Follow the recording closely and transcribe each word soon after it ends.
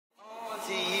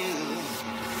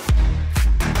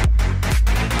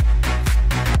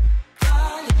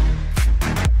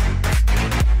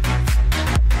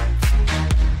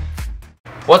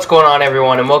What's going on,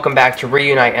 everyone, and welcome back to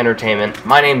Reunite Entertainment.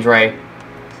 My name's Ray.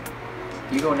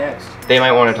 You go next. They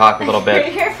might want to talk a little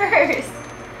bit. You're first.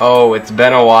 Oh, it's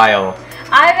been a while.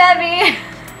 I'm Abby.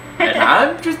 And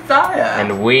I'm Josiah.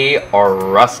 And we are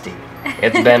rusty.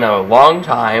 It's been a long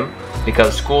time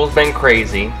because school's been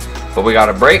crazy, but we got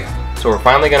a break, so we're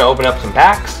finally going to open up some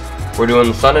packs. We're doing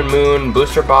the Sun and Moon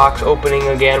booster box opening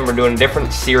again. We're doing a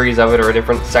different series of it, or a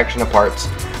different section of parts.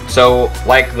 So,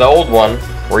 like the old one,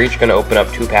 we're each going to open up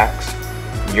 2 packs.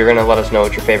 You're going to let us know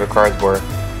what your favorite cards were.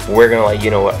 We're going to let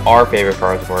you know what our favorite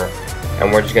cards were.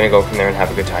 And we're just going to go from there and have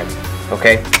a good time.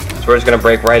 Okay? So we're just going to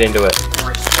break right into it.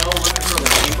 We're still looking for the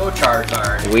Rainbow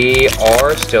Charizard. We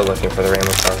are still looking for the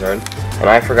Rainbow Charizard. And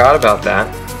I forgot about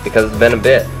that because it's been a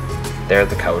bit. There's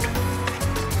the code.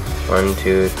 1,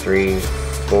 2, 3,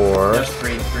 4. Just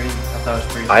 3. I thought it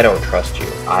was 3. I don't trust you.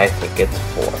 I think it's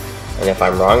 4. And if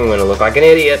I'm wrong, I'm going to look like an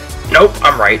idiot. Nope,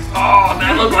 I'm right. Oh,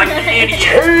 that looked like an idiot.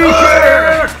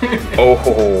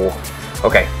 Oh,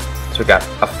 okay. So we got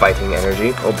a fighting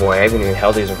energy. Oh boy, I haven't even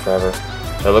held these in forever.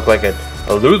 So I look like a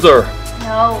loser.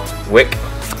 No, Wick.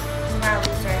 I'm not a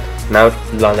loser. Mount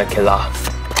Lanakila.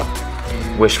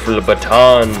 Wishful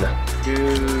Baton.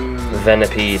 Dude.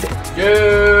 Venipede.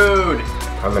 Dude.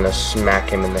 I'm going to smack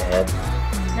him in the head.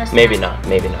 No smack. Maybe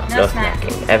not. No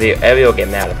smacking. Evie will get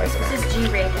mad if I smack. This is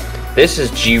G-rated. This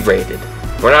is G-rated.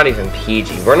 We're not even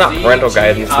PG. We're not parental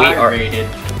guidance. We are. Rated.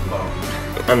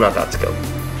 I'm not that skilled.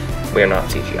 We are not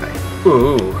CGI.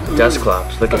 Ooh,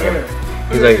 Dusclops. Look at him.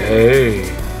 He's like, hey.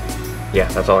 Yeah,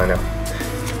 that's all I know.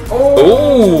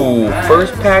 Oh. Ooh,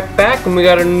 first pack back, and we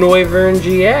got a Noivern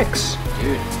GX.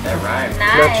 Dude, that rhymes.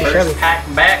 Not too Nice. shabby. First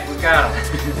pack back, we got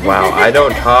him. Wow, I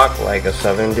don't talk like a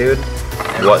Southern dude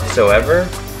whatsoever.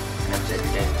 Never said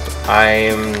you did.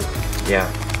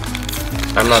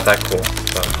 I'm not that cool.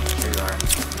 So. Sure you are.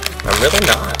 I'm really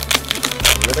not.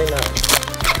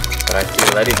 But I see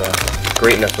Ladybug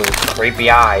greeting us with his creepy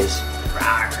eyes.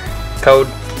 Rawr. Code.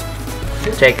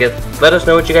 Take it. Let us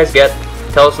know what you guys get.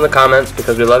 Tell us in the comments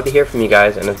because we love to hear from you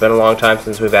guys, and it's been a long time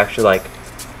since we've actually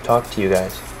talked to you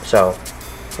guys. So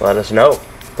let us know.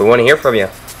 We want to hear from you.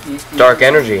 Dark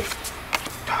energy.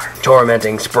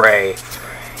 Tormenting spray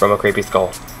from a creepy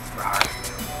skull. Rawr.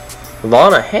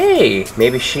 Lana, hey,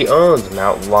 maybe she owns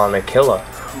Mount Lanakila.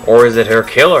 Or is it her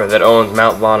killer that owns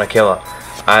Mount Lanakila?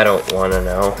 I don't want to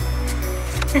know.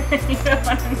 You don't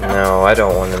want to know. No, I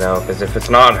don't want to know, because if it's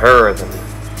not her, then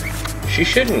she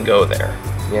shouldn't go there,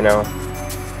 you know?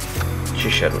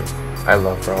 She shouldn't. I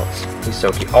love Ralts. He's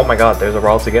so cute. Oh my god, there's a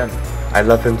Ralts again. I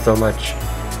love him so much.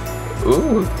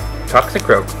 Ooh,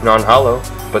 Toxicroak, non-hollow,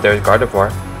 but there's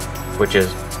Gardevoir, which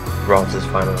is Ralts'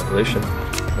 final evolution,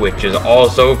 which is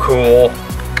also cool.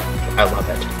 I love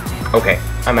it. Okay,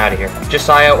 I'm out of here.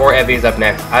 Josiah or Evie's up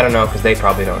next. I don't know, because they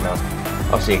probably don't know.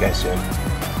 I'll see you guys soon.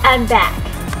 I'm back.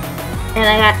 And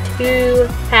I got 2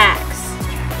 packs.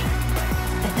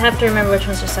 I have to remember which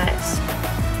one's Josiah's.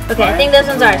 Okay, I think this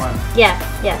one's ours. Yeah,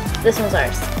 this one's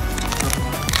ours.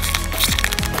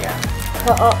 Yeah.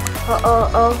 Oh.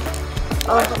 This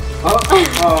isn't uh-oh.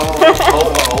 This is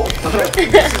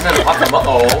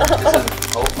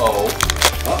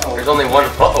uh-oh. There's only one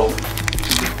uh-oh.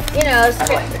 You know, it's I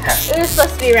like that. it was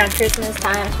supposed to be around Christmas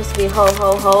time. It's supposed to be ho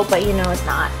ho ho, but you know it's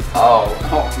not. Oh,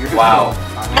 You're wow.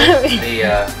 so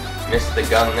Missed the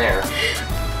gun there.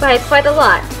 By quite a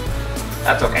lot.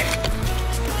 That's okay.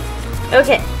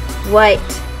 Okay, white.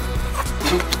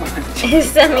 That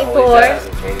Semi-poor.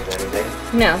 hasn't changed anything.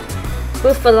 No.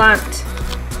 Buffalant.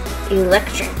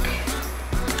 Electric.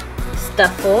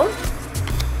 Stuffle.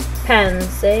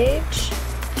 Pansage.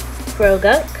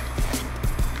 Frogunk.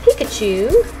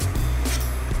 Pikachu.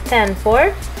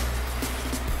 Panfor.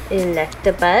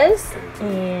 Electabuzz.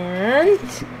 And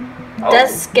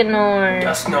Dusknoir.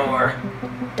 Dusknoir.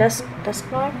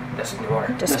 Dusknoir? Dusknoir.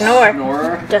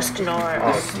 Dusknoir. Dusknoir.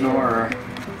 Oh, Snore.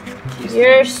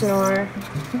 Your snore.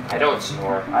 I don't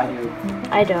snore. I do.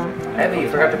 I don't. Evie, you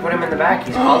forgot to put him in the back.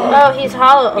 He's hollow. Oh, he's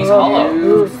hollow. He's Oh, hollow.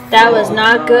 ooh, that was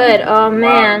not good. Oh Wow, you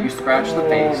man. scratched the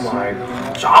face. Oh my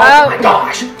gosh. Oh. Oh my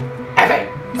gosh. Evie.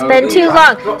 It's been too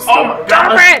long. Oh my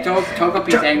Stop gosh. it!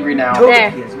 Togepi's angry now.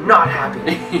 There. Togepi is not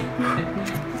happy.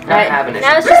 Not having it.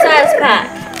 Now it's just size pack.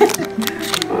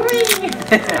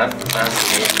 That's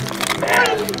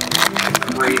mad.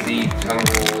 Crazy tongue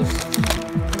rolls.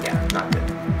 Yeah, not good.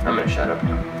 I'm gonna shut up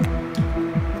now.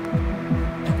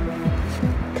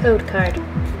 Code card.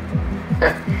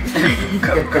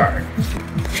 Code card.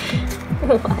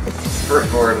 What? First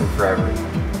word in forever.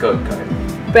 Code card.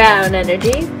 Brown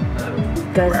energy.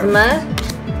 Guzma.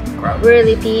 Gross.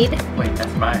 Whirlipede. Wait,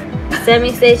 that's mine.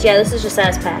 Semi-stage, yeah, this is just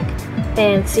size pack.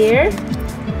 Fancier.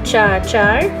 Char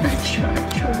Char.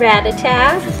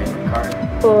 Rattata, Favorite card.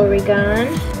 Porygon,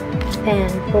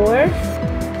 Panpour,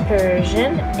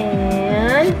 Persian,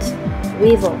 and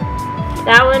Weevil.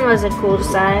 That one was a cool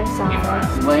design.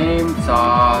 Flame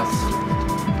sauce.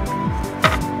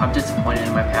 I'm disappointed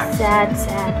in my pack. Sad,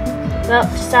 sad. Well,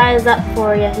 Josiah is up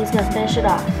for you. He's gonna finish it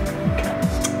off.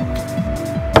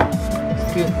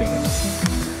 Excuse me.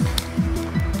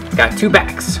 Got 2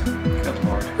 packs. Good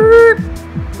lord. Burp,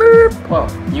 burp. Whoa,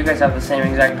 you guys have the same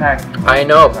exact pack. I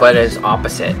know, but it's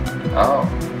opposite. Oh.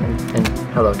 And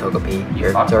hello, Togepi.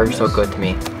 You're Fuck so this. good to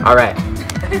me. Alright.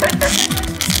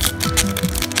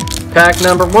 Pack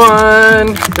number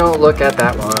 1. Don't look at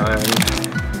that one.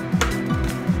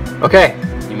 Okay.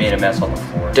 You made a mess on the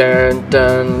floor. Dun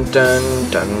dun dun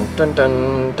dun dun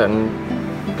dun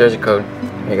dun. There's a code.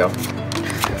 Here you go.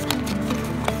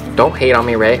 Don't hate on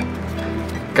me, Ray.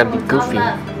 Gotta be goofy.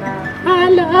 I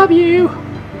love you.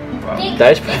 Wow.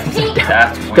 That's That's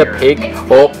the weird. pig. It's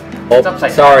Oh, It's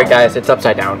upside sorry down. guys, it's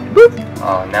upside down.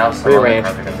 Oh, now some other Rearrange.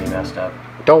 cards are gonna be messed up.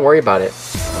 Don't worry about it.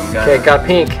 I'm gonna- Okay, got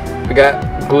pink. We got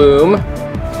Gloom.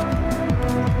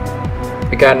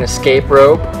 We got an escape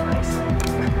rope. Nice.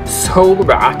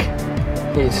 Solrock.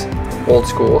 He's old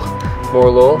school.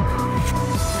 Morlul.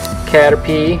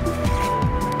 Caterpie.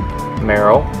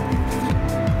 Meryl.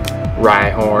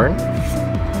 Rhyhorn.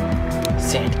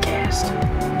 Sandcast.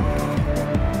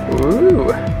 Ooh.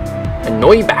 A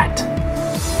Noibat.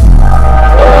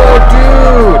 Oh,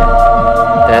 dude!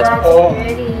 That's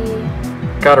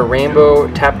pretty. got a Rainbow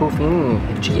Tapu Fini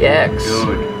GX.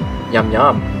 Dude. Yum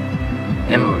yum.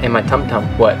 Dude. And my tum tum.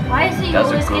 What? Why is he That's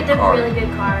a always good get the card. really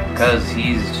good cards? Because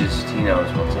he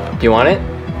knows what's up. Do you want it?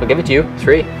 I'll give it to you. It's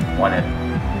free. Want it.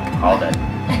 Called it.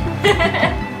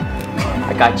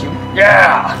 I got you.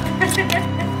 Yeah!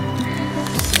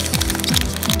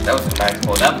 That was a nice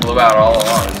pull. That blew out all at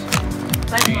once.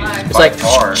 Jeez. It's By like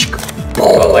far.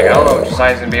 But like, I don't know if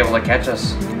Josiah's gonna be able to catch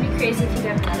us. It'd be crazy if you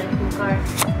got another cool card.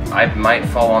 I might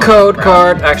fall on Code the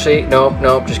card. Actually, nope,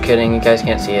 nope. Just kidding. You guys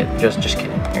can't see it. Just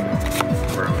kidding. Here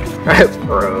you go.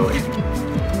 Rude.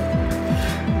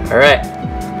 All right.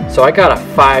 So I got a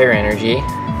fire energy.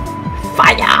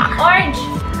 Fire. Orange!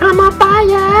 I'm on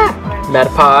fire.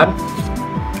 Metapod.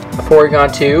 A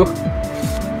Porygon 2.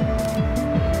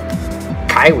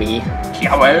 Kaiwi.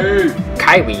 Yahweh!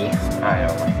 Kaiwi. I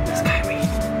don't like that. Kaiwi.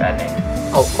 Bad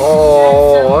name.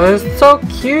 Oh, it's so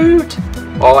cute.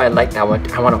 Oh, I like that one.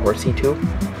 I want a horsey too,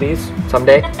 please,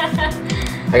 someday.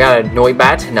 I got a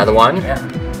Noibat, another one. Yeah.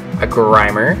 A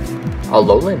Grimer, a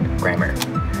Alolan Grimer,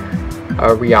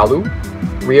 a Riolu,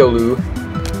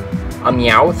 a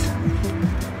Meowth,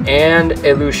 and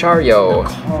a Lucario.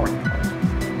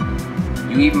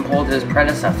 You even pulled his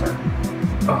predecessor.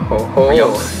 Oh ho ho.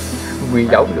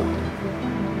 Riolu.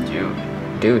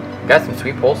 Dude. Dude, got some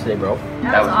sweet pulls today, bro.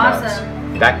 That was was nuts.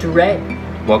 awesome. Back to Ray.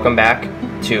 Welcome back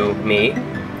to me,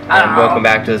 and welcome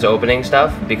back to this opening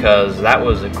stuff, because that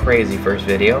was a crazy first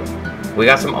video. We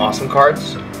got some awesome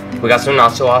cards, we got some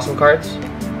not so awesome cards,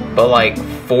 but like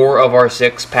 4 of our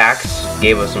 6 packs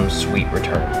gave us some sweet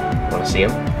return. Want to see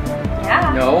them?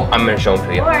 Yeah. No. I'm gonna show them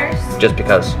to Of you, course. just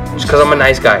because I'm a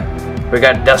nice guy. We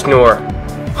got Dusknoir,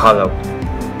 Hollow,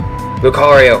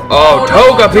 Lucario, oh,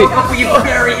 Togepi! Togepi's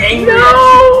very angry.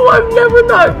 No, I've never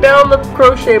knocked down the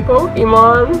crochet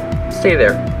Pokemon. Stay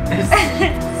there.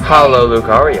 Hollow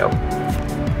Lucario.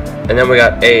 And then we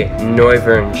got a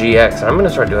Noivern GX. I'm going to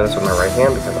start doing this with my right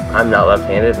hand because I'm not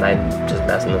left-handed and I'm just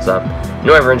messing this up.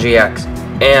 Noivern GX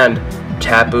and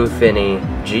Tapu Fini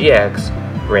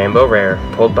GX Rainbow Rare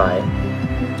pulled by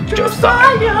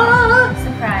Josiah.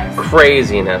 Surprise.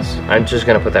 Craziness. I'm just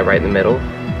going to put that right in the middle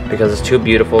because it's too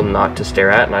beautiful not to stare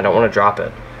at and I don't want to drop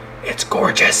it. It's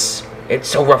gorgeous. It's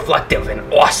so reflective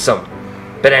and awesome.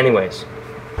 But anyways,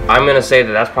 I'm going to say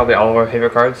that that's probably all of our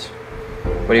favorite cards.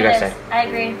 What do you guys say? I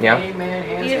agree. Yeah? Amen,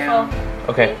 hands Beautiful. down.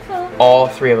 Okay. Beautiful. All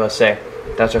 3 of us say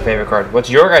that's our favorite card. What's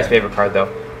your guys' favorite card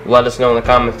though? Let us know in the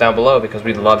comments down below because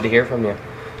we'd love to hear from you.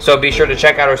 So be sure to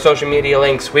check out our social media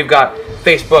links. We've got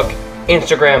Facebook,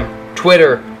 Instagram,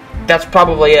 Twitter. That's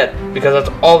probably it because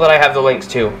that's all that I have the links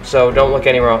to. So don't look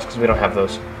anywhere else because we don't have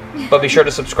those. But be sure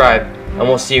to subscribe and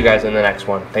we'll see you guys in the next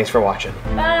one. Thanks for watching.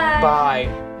 Bye.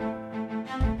 Bye.